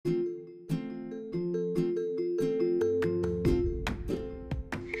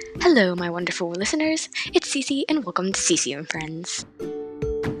Hello, my wonderful listeners. It's Cece, and welcome to Cece and Friends.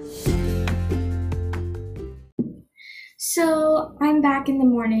 So I'm back in the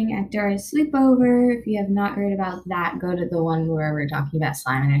morning after our sleepover. If you have not heard about that, go to the one where we're talking about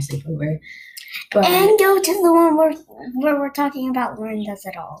slime in our sleepover. And go to the one where we're talking about Lauren Does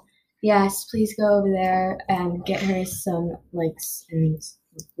It All. Yes, please go over there and get her some likes and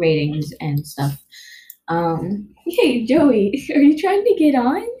ratings and stuff. Hey Joey, are you trying to get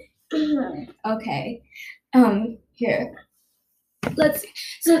on? Okay. Here. Let's see.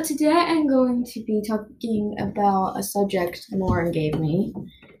 So today I'm going to be talking about a subject Lauren gave me,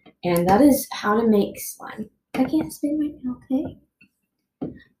 and that is how to make slime. I can't speak right now, okay?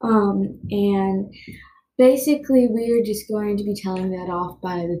 And basically we are just going to be telling that off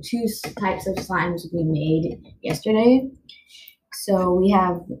by the two types of slimes we made yesterday. So we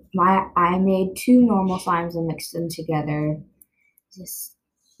have I made two normal slimes and mixed them together. Just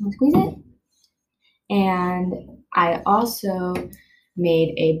squeeze it. And I also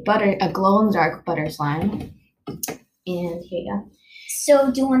made a glow-in-the-dark butter slime. And here you go. So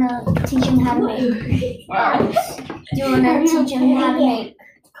do you want to teach him how to make? Do you want to teach him how to make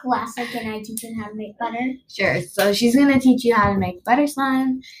classic, and I teach him how to make butter? Sure. So she's gonna teach you how to make butter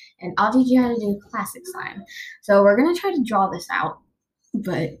slime, and I'll teach you how to do classic slime. So we're gonna try to draw this out,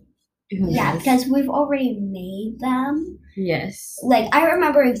 but yeah, because we've already made them. Yes. Like I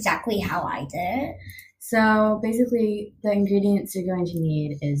remember exactly how I did it. So basically, the ingredients you're going to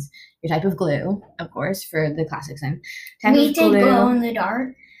need is your type of glue, of course, for the classic slime. We did glow in the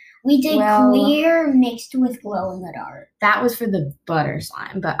dark. We did clear mixed with glow in the dark. That was for the butter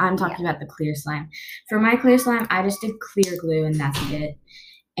slime, but I'm talking about the clear slime. For my clear slime, I just did clear glue and that's it.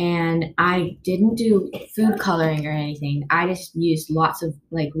 And I didn't do food coloring or anything. I just used lots of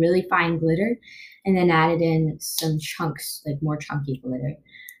like really fine glitter and then added in some chunks, like more chunky glitter.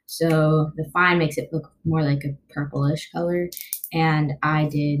 So the fine makes it look more like a purplish color, and I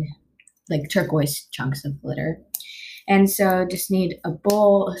did like turquoise chunks of glitter. And so just need a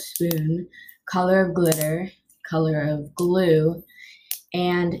bowl, a spoon, color of glitter, color of glue,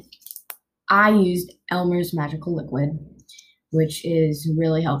 and I used Elmer's Magical Liquid, which is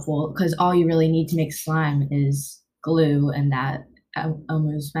really helpful because all you really need to make slime is glue and that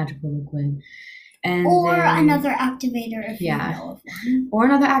Elmer's Magical Liquid. Or another activator if you know of one. Or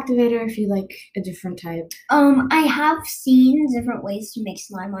another activator if you like a different type. I have seen different ways to make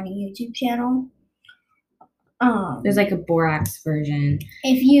slime on a YouTube channel. There's like a borax version.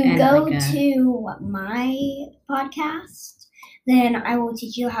 If you go to my podcast, then I will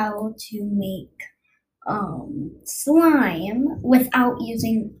teach you how to make slime without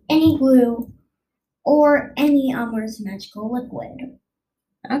using any glue or any Elmer's Magical Liquid.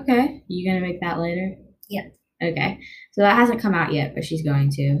 Okay, you gonna make that later? Yeah. Okay, so that hasn't come out yet, but she's going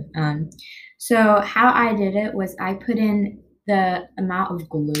to. So how I did it was I put in the amount of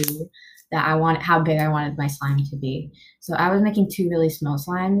glue that I wanted, how big I wanted my slime to be. So I was making two really small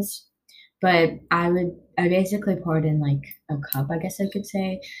slimes, but I basically poured in like a cup, I guess I could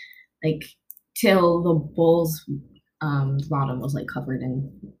say, like till the bowl's bottom was like covered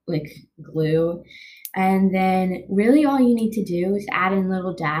in like glue. And then really all you need to do is add in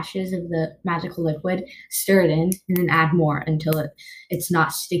little dashes of the magical liquid, stir it in, and then add more until it's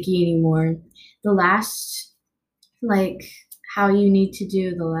not sticky anymore. The last, like how you need to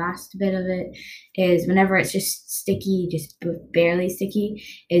do the last bit of it is whenever it's just sticky, just barely sticky,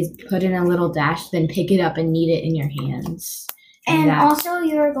 is put in a little dash, then pick it up and knead it in your hands. And also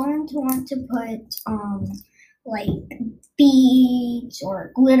you're going to want to put like beads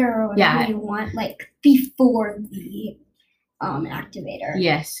or glitter or whatever you want, like before the activator.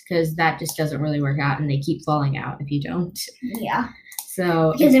 Yes, because that just doesn't really work out and they keep falling out if you don't. Yeah.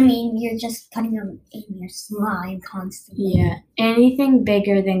 So because you're just putting them in your slime constantly. Yeah. Anything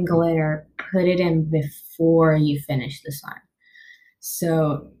bigger than glitter, put it in before you finish the slime.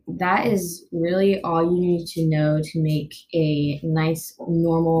 So that is really all you need to know to make a nice,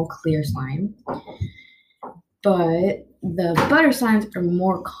 normal, clear slime. But the butter slimes are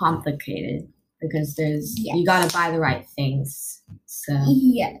more complicated because you gotta buy the right things. So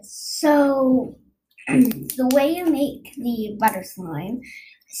yes. So the way you make the butter slime,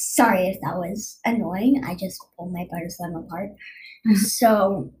 sorry if that was annoying, I just pulled my butter slime apart.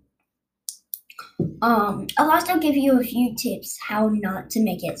 So I'll also give you a few tips how not to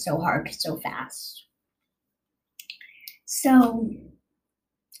make it so hard so fast. So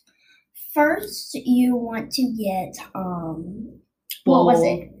first you want to get what was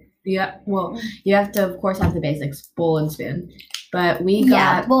it? Yeah, well, you have to of course have the basics, bowl and spoon. But we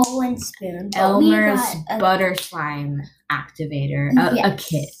Yeah, got bowl and spoon. But we Elmer's got butter slime activator, a Yes.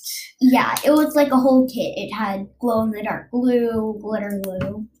 kit. Yeah, it was like a whole kit. It had glow-in-the-dark glue, glitter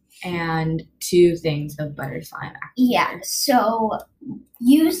glue. And 2 things of butter slime activator. Yeah, so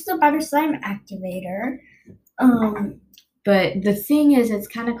use the butter slime activator. But the thing is, it's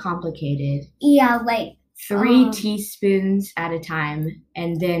kind of complicated. Yeah, like 3 teaspoons at a time,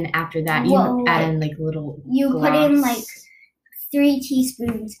 and then after that, you add in like little. You gloss. put in like 3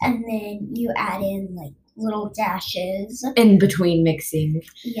 teaspoons, and then you add in like little dashes in between mixing.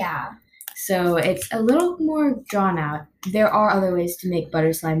 Yeah. So it's a little more drawn out. There are other ways to make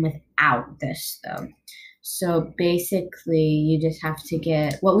butter slime without this, though. So basically, you just have to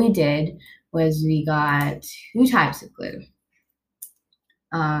get. What we did was we got 2 types of glue.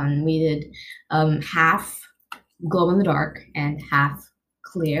 We did half glow in the dark and half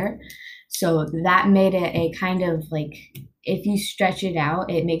clear. So that made it a kind of like, if you stretch it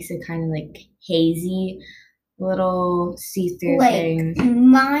out, it makes it kind of like hazy little see-through thing.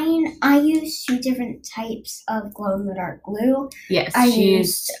 Mine, I used 2 different types of glow in the dark glue. Yes, I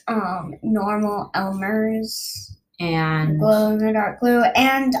used normal Elmer's and glow in the dark glue,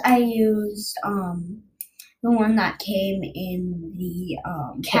 and I used the one that came in the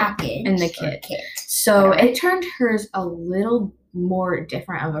package. In the kit. So it turned hers a little more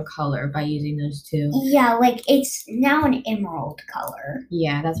different of a color by using those 2. Yeah, like it's now an emerald color.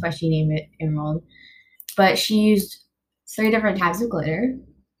 Yeah, that's why she named it emerald. But she used 3 different types of glitter,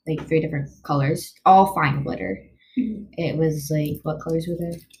 like 3 different colors, all fine glitter. Mm-hmm. It was like, what colors were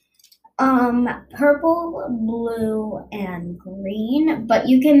there? Purple, blue, and green, but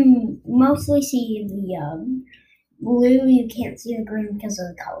you can mostly see the blue. You can't see the green because of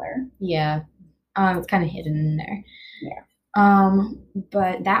the color. Yeah, it's kind of hidden in there. Yeah.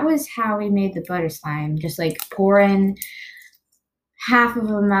 But that was how we made the butter slime. Just like pour in half of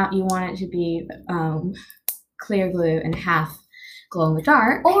the amount you want it to be clear glue and half glow in the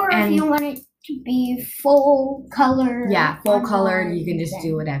dark. Or if you want it to be full color. Yeah, full color. You can just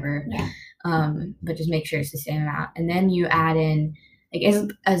do whatever. Yeah. But just make sure it's the same amount. And then you add in like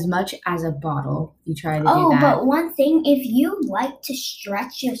as much as a bottle. You try to do that. Oh, but one thing, if you like to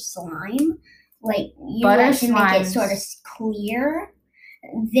stretch your slime, like you butter like to make it sort of clear,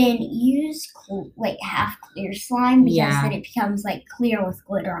 then use like half clear slime because then it becomes like clear with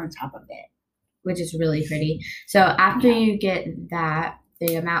glitter on top of it. Which is really pretty. So after you get that,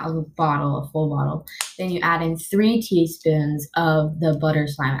 the amount of a bottle, a full bottle, then you add in 3 teaspoons of the butter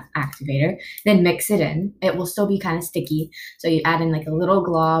slime activator. Then mix it in. It will still be kind of sticky. So you add in like a little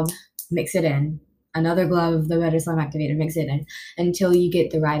glob, mix it in. Another glob of the butter slime activator, mix it in until you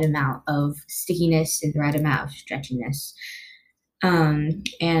get the right amount of stickiness and the right amount of stretchiness.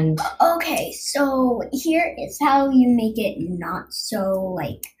 And okay, so here is how you make it not so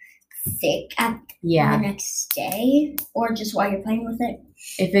like thick at the next day, or just while you're playing with it.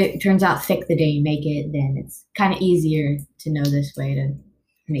 If it turns out thick the day you make it, then it's kind of easier to know this way to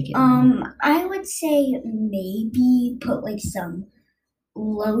make it. I would say maybe put like some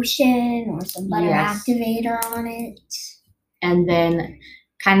lotion or some butter activator on it, and then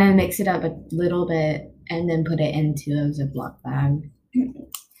kind of mix it up a little bit, and then put it into a Ziploc bag.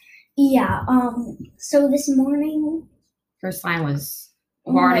 Yeah. So this morning, her slime was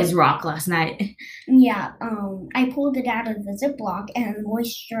hard as rock last night. Yeah. I pulled it out of the Ziploc, and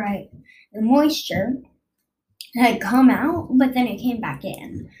the moisture had come out, but then it came back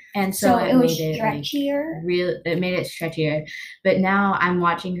in. And so it was stretchier. It made it stretchier. But now I'm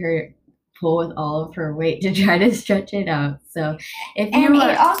watching her pull with all of her weight to try to stretch it out. So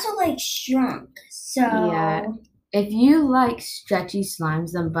it also like shrunk. So yeah. If you like stretchy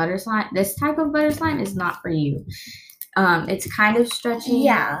slimes, then this type of butter slime is not for you. It's kind of stretchy,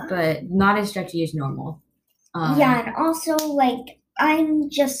 but not as stretchy as normal. And also like I'm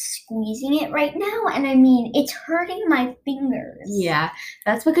just squeezing it right now, and I mean it's hurting my fingers. Yeah,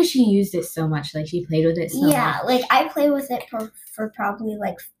 that's because she used it so much. Like she played with it so much. Yeah, like I played with it for probably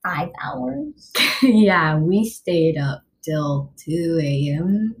like 5 hours. Yeah, we stayed up till 2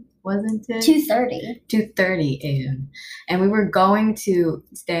 a.m. Wasn't it? 2:30. 2:30 a.m. And we were going to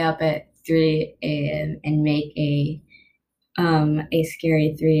stay up at 3 a.m. and make a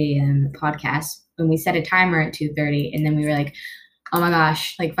scary 3 a.m. podcast. And we set a timer at 2:30, and then we were like, oh my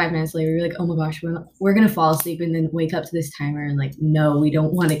gosh, like 5 minutes later, we were like, oh my gosh, we're gonna fall asleep and then wake up to this timer, and like, no, we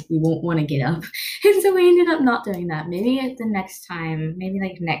won't want to get up. And so we ended up not doing that. Maybe at the next time, maybe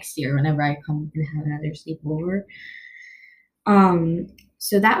like next year, whenever I come and have another sleepover.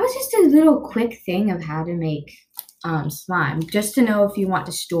 So that was just a little quick thing of how to make slime, just to know if you want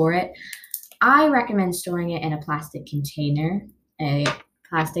to store it. I recommend storing it in a plastic container a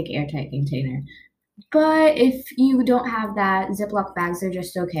plastic airtight container. But if you don't have that, Ziploc bags are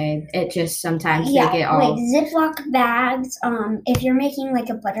just okay. It just sometimes they get all... like Ziploc bags. If you're making like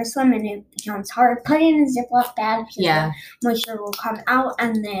a butter slime and it becomes hard, put it in a Ziploc bag because the moisture will come out,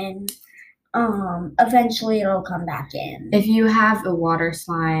 and then eventually it'll come back in. If you have a water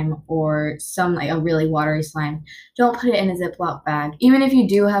slime or a really watery slime, don't put it in a Ziploc bag. Even if you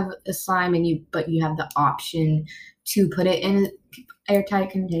do have a slime but you have the option to put it in an airtight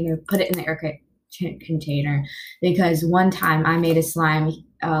container, put it in the airtight container, because one time I made a slime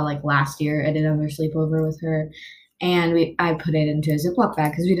like last year at another sleepover with her, and I put it into a Ziploc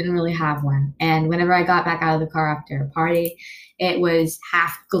bag because we didn't really have one. And whenever I got back out of the car after a party, it was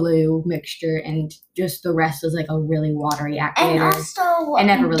half glue mixture and just the rest was like a really watery activator. And also, it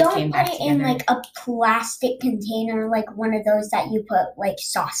never really came back don't put it in like a plastic container, like one of those that you put like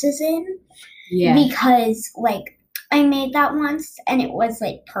sauces in. Yeah. Because like I made that once and it was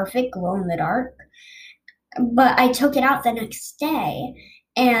like perfect glow in the dark. But I took it out the next day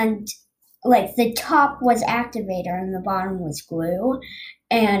and like the top was activator and the bottom was glue,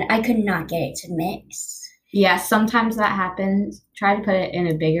 and I could not get it to mix. Yeah, sometimes that happens. Try to put it in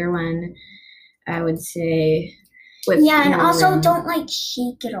a bigger one, I would say. And also don't like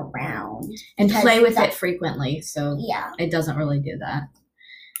shake it around. And play with it frequently, so it doesn't really do that.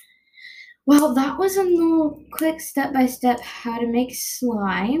 Well, that was a little quick step-by-step how to make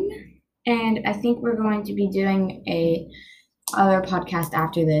slime. And I think we're going to be doing another podcast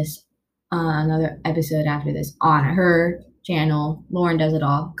after this, another episode after this on her channel. Lauren Does It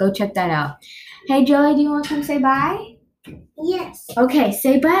All. Go check that out. Hey, Joey, do you want to come say bye? Yes. Okay,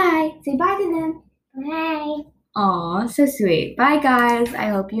 say bye. Say bye to them. Bye. Aw, so sweet. Bye, guys. I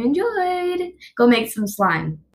hope you enjoyed. Go make some slime.